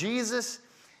 4, Jesus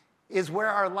is where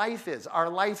our life is. Our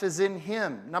life is in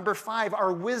him. Number 5,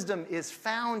 our wisdom is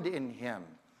found in him.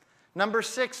 Number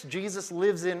 6, Jesus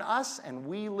lives in us and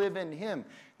we live in him.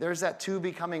 There's that two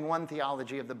becoming one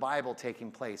theology of the Bible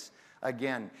taking place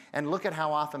again. And look at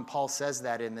how often Paul says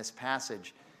that in this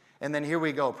passage. And then here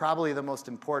we go, probably the most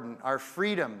important. Our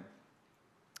freedom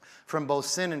from both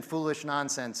sin and foolish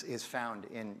nonsense is found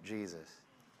in Jesus.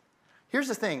 Here's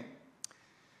the thing.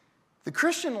 The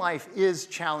Christian life is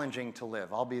challenging to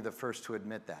live. I'll be the first to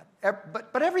admit that.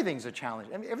 But everything's a challenge.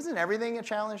 I mean, isn't everything a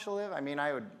challenge to live? I mean,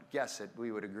 I would guess that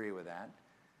we would agree with that.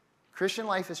 Christian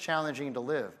life is challenging to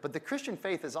live. But the Christian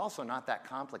faith is also not that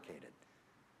complicated.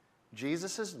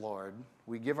 Jesus is Lord.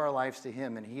 We give our lives to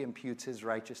him, and he imputes his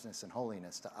righteousness and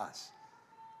holiness to us.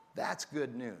 That's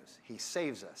good news. He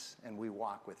saves us, and we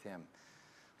walk with him.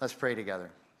 Let's pray together.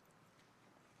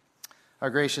 Our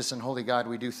gracious and holy God,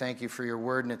 we do thank you for your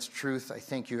word and its truth. I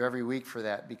thank you every week for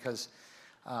that, because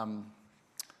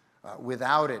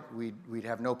without it, we'd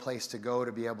have no place to go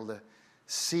to be able to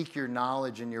seek your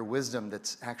knowledge and your wisdom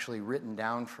that's actually written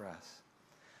down for us.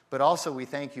 But also we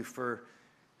thank you for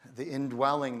the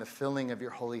indwelling, the filling of your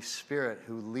Holy Spirit,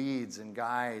 who leads and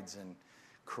guides and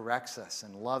corrects us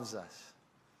and loves us.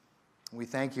 We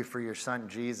thank you for your Son,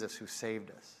 Jesus, who saved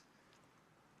us.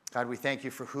 God, we thank you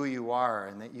for who you are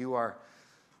and that you are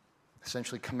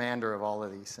essentially commander of all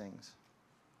of these things.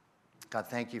 God,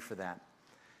 thank you for that.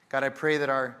 God, I pray that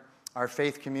our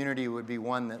faith community would be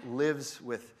one that lives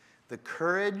with the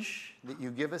courage that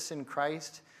you give us in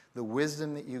Christ, the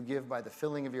wisdom that you give by the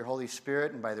filling of your Holy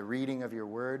Spirit and by the reading of your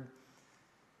word.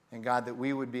 And God, that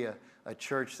we would be a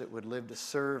church that would live to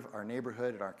serve our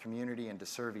neighborhood and our community and to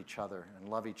serve each other and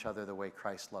love each other the way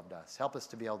Christ loved us. Help us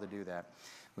to be able to do that.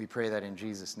 We pray that in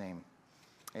Jesus' name.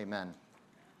 Amen.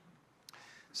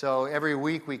 So every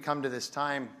week we come to this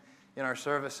time in our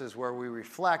services where we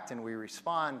reflect and we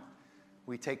respond.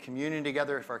 We take communion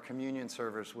together. If our communion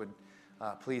servers would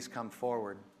please come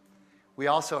forward. We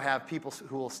also have people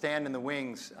who will stand in the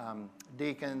wings,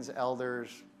 deacons, elders,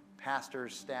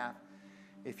 pastors, staff.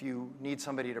 If you need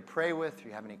somebody to pray with, if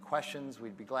you have any questions,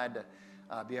 we'd be glad to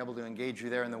be able to engage you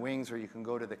there in the wings, or you can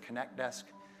go to the Connect desk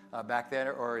back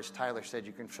there, or as Tyler said,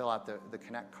 you can fill out the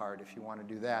Connect card if you want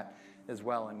to do that as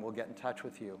well, and we'll get in touch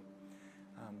with you.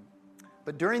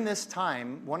 But during this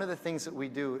time, one of the things that we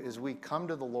do is we come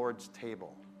to the Lord's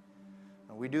table.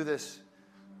 And we do this,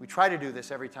 we try to do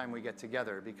this every time we get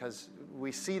together, because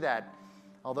we see that,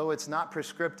 although it's not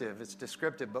prescriptive, it's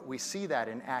descriptive, but we see that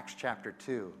in Acts chapter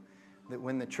 2, that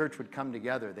when the church would come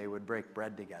together, they would break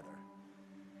bread together.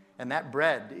 And that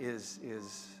bread is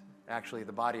actually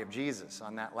the body of Jesus.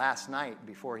 On that last night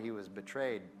before he was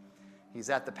betrayed,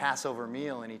 he's at the Passover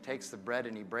meal, and he takes the bread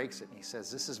and he breaks it, and he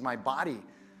says, "This is my body,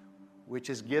 which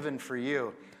is given for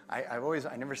you." I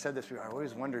never said this before, I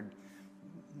always wondered,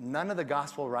 none of the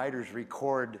gospel writers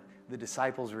record the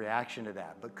disciples' reaction to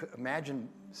that. But imagine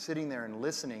sitting there and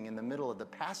listening in the middle of the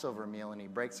Passover meal, and he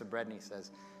breaks the bread and he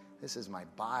says, "This is my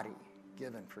body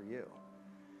given for you."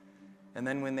 And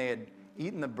then when they had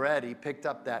eaten the bread, he picked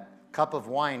up that cup of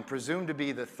wine, presumed to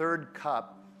be the third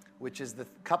cup, which is the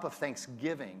cup of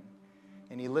thanksgiving.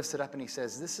 And he lifts it up and he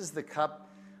says, "This is the cup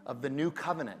of the new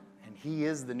covenant. And he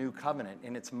is the new covenant.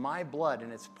 And it's my blood,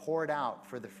 and it's poured out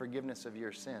for the forgiveness of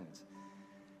your sins."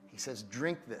 He says,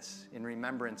 "Drink this in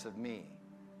remembrance of me."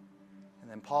 And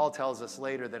then Paul tells us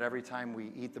later that every time we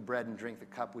eat the bread and drink the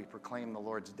cup, we proclaim the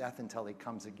Lord's death until he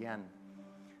comes again.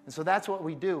 And so that's what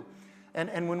we do.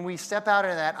 And when we step out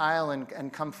into that aisle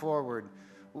and come forward,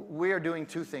 we are doing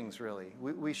two things, really.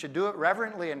 We should do it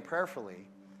reverently and prayerfully,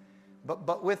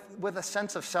 but with a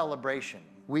sense of celebration.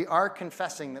 We are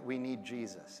confessing that we need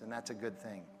Jesus, and that's a good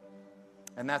thing.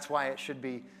 And that's why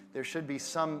there should be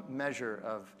some measure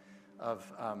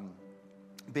of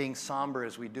being somber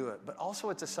as we do it. But also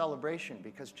it's a celebration,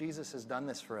 because Jesus has done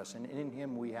this for us, and in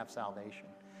him we have salvation.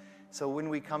 So when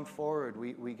we come forward,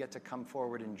 we get to come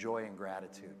forward in joy and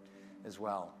gratitude as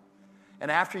well. And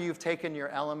after you've taken your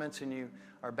elements and you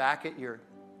are back at your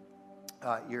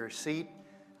seat,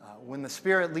 when the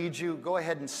Spirit leads you, go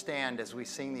ahead and stand as we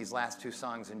sing these last two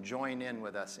songs and join in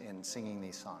with us in singing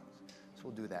these songs. So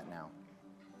we'll do that now.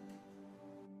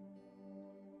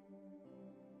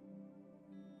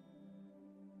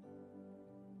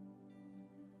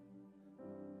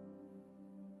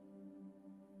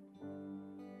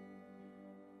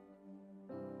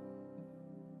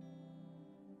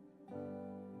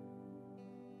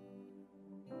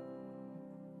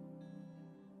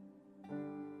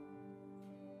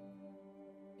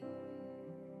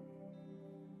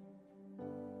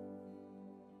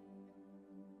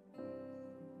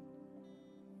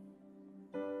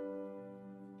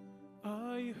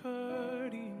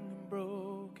 Hurting and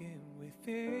broken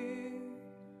within,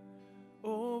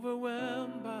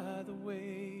 overwhelmed by the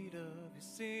weight of your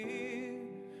sin,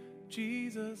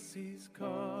 Jesus is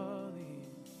calling.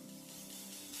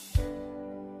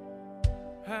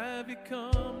 Have you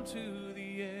come to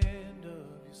the end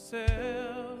of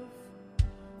yourself?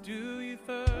 Do you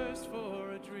thirst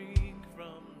for a drink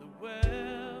from the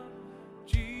well?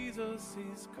 Jesus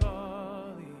is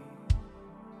calling.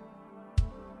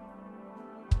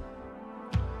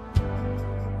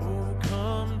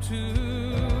 To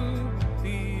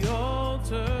the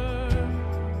altar,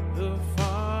 the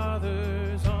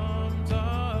Father's arms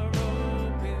are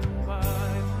open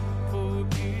wide.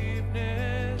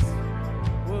 Forgiveness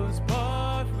was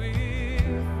bought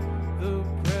with the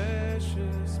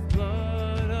precious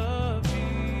blood of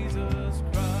Jesus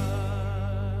Christ.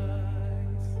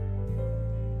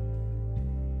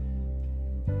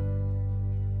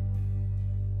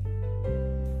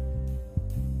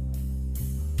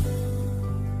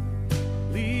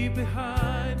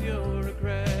 Behind your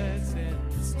regrets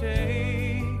and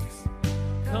mistakes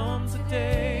comes a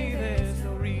day there's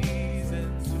no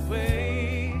reason to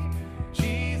wait.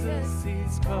 Jesus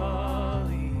is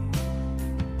calling.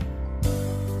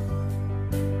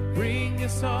 Bring your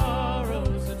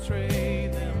sorrows and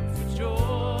trade them for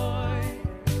joy.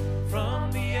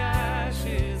 From the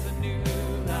ashes a new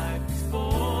life is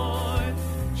born.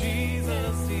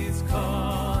 Jesus is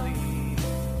calling.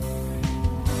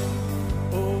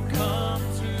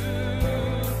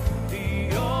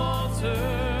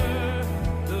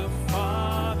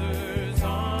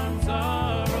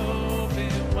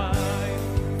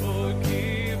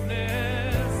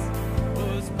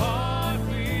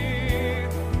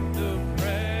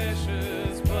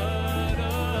 Precious blood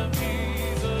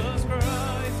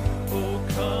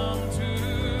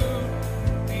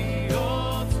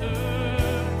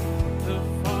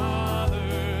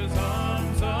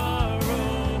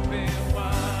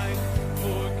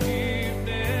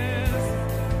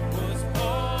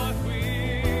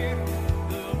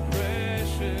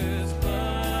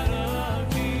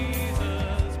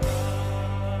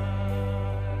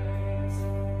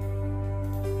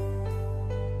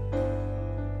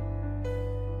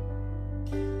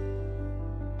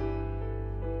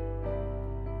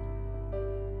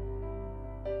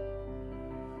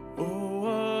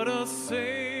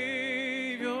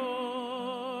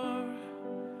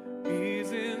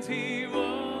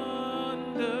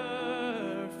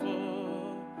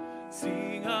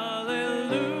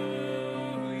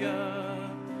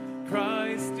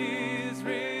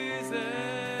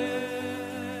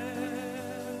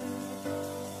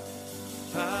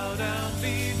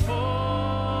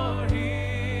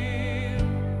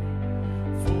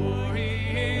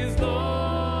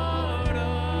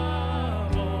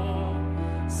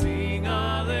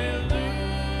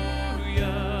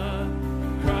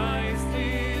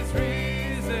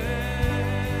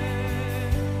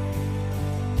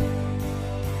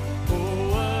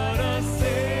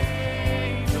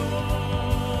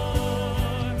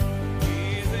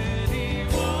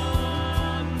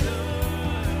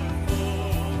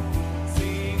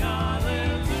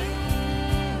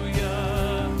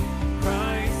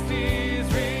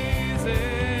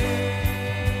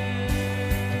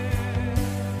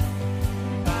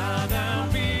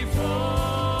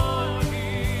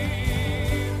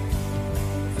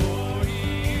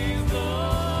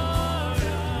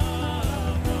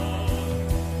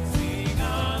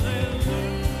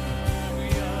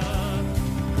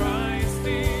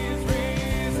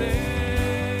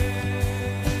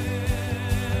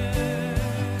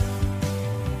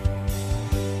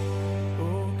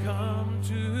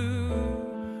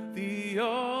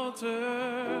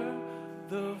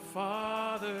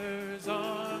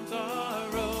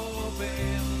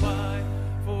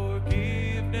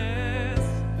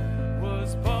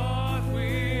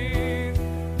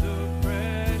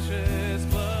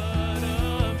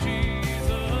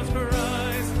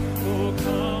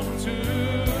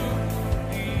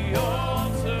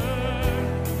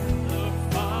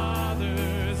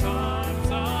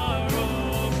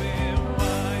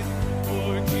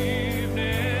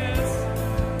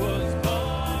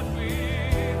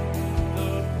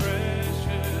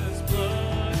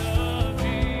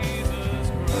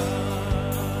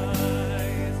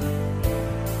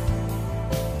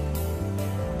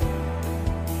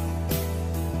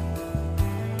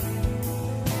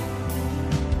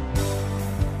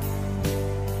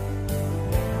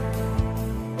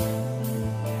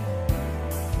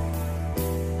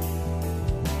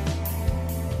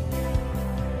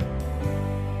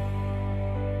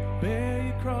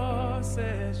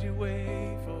As you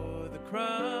wait for the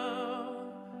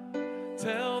crown,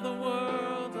 tell the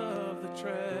world of the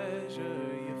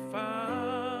treasure you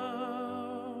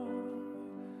found.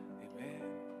 Amen.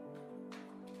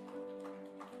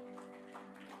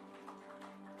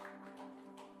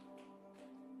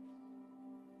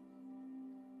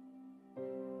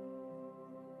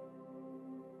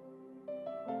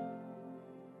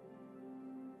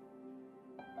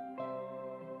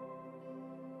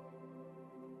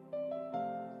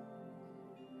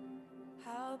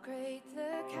 How great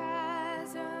the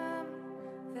chasm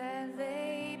that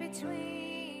lay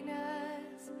between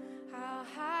us, how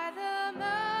high the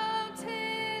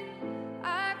mountain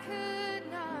I could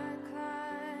not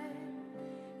climb.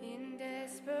 In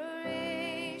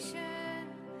desperation,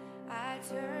 I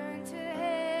turned to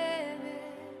heaven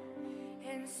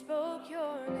and spoke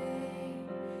your name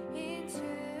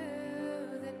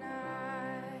into the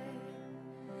night.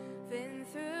 Then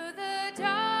through the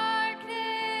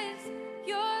darkness,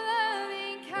 your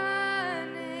loving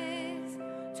kindness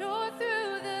tore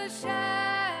through the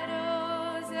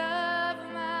shadows of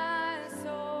my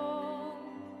soul.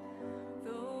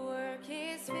 The work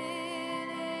is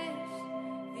finished,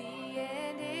 the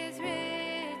end is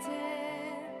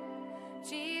written.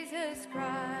 Jesus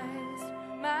Christ,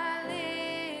 my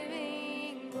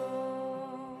living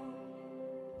hope.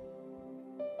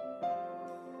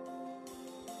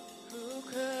 Who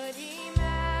could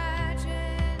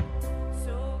imagine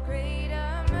so great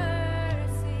a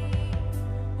mercy?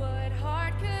 What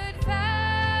heart could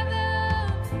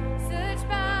fathom such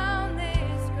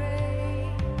boundless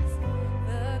grace?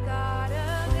 The God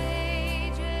of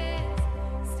ages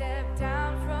stepped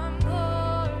down from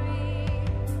glory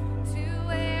to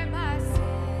wear my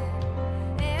sin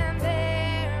and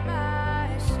bear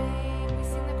my shame. We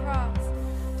sing the cross.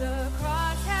 The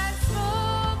cross has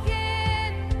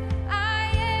spoken. I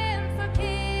am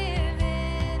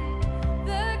forgiven.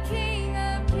 The King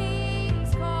of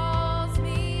Kings calls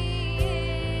me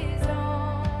his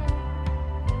own.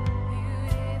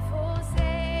 Beautiful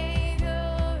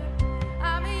Savior,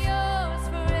 I'm yours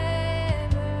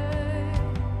forever.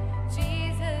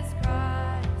 Jesus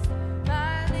Christ,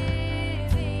 my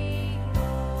living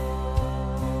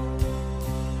hope.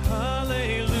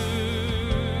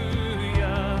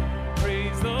 Hallelujah,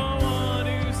 praise the one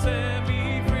who set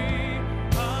me free.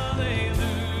 Hallelujah,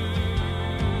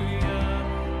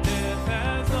 death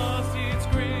has lost its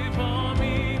grip on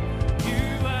me.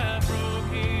 You have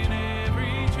broken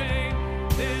every chain.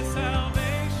 There's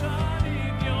salvation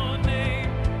in your name,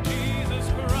 Jesus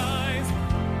Christ,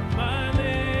 my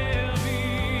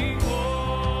living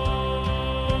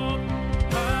hope.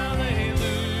 Hallelujah,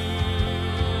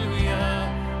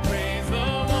 praise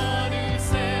the one who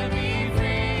set me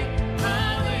free.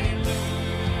 Hallelujah,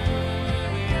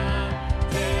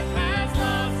 death has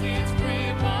lost its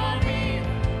grip on me.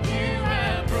 You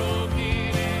have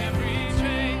broken every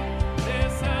chain.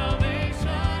 There's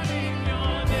salvation in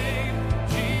your name,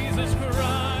 Jesus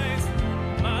Christ,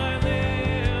 my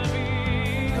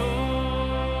living hope.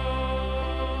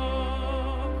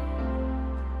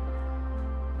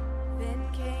 Then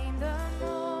came the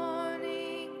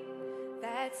morning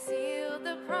that sealed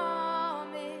the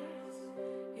promise.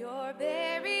 Your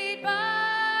buried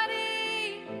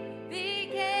body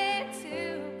began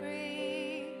to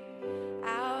breathe.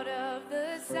 Out of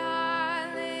the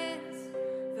silence,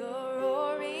 the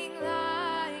roaring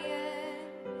lion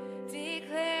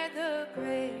declared the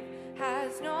grave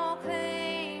has no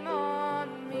claim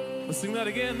on me. Let's sing that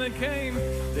again. Then came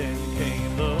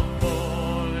the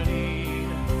morning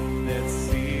that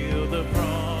sealed the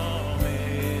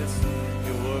promise.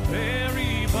 Your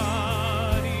very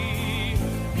body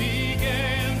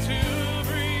began to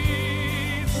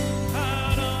breathe.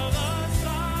 Out of the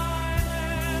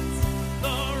silence,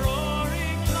 the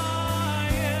roaring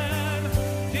lion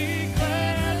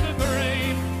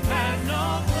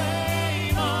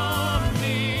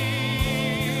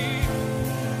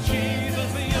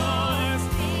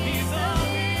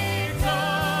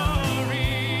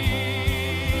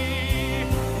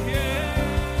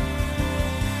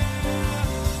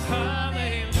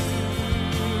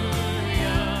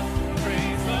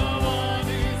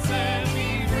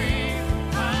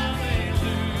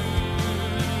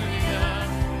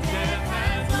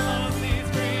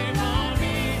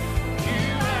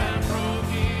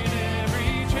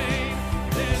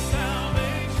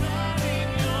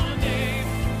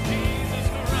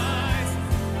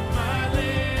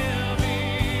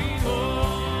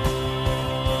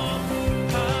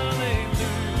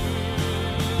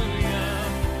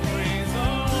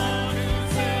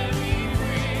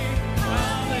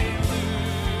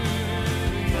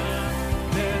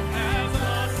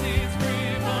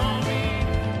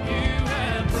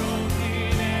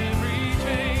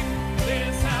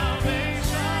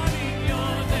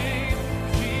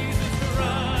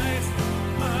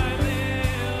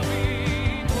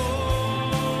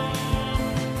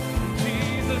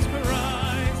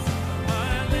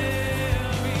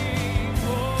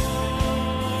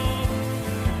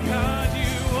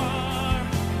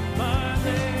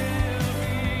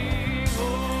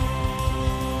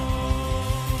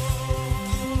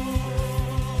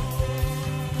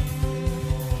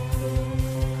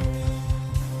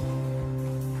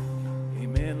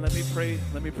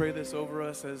Let me pray this over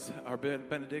us as our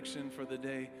benediction for the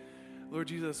day. Lord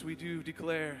Jesus, we do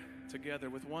declare together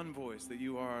with one voice that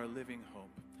you are our living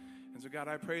hope. And so, God,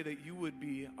 I pray that you would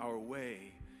be our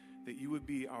way, that you would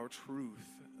be our truth,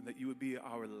 and that you would be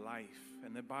our life,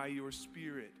 and that by your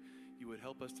Spirit, you would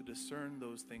help us to discern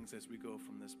those things as we go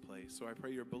from this place. So I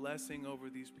pray your blessing over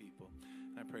these people.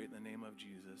 And I pray in the name of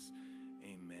Jesus.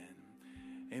 Amen.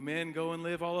 Amen. Go and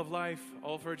live all of life,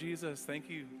 all for Jesus. Thank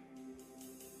you.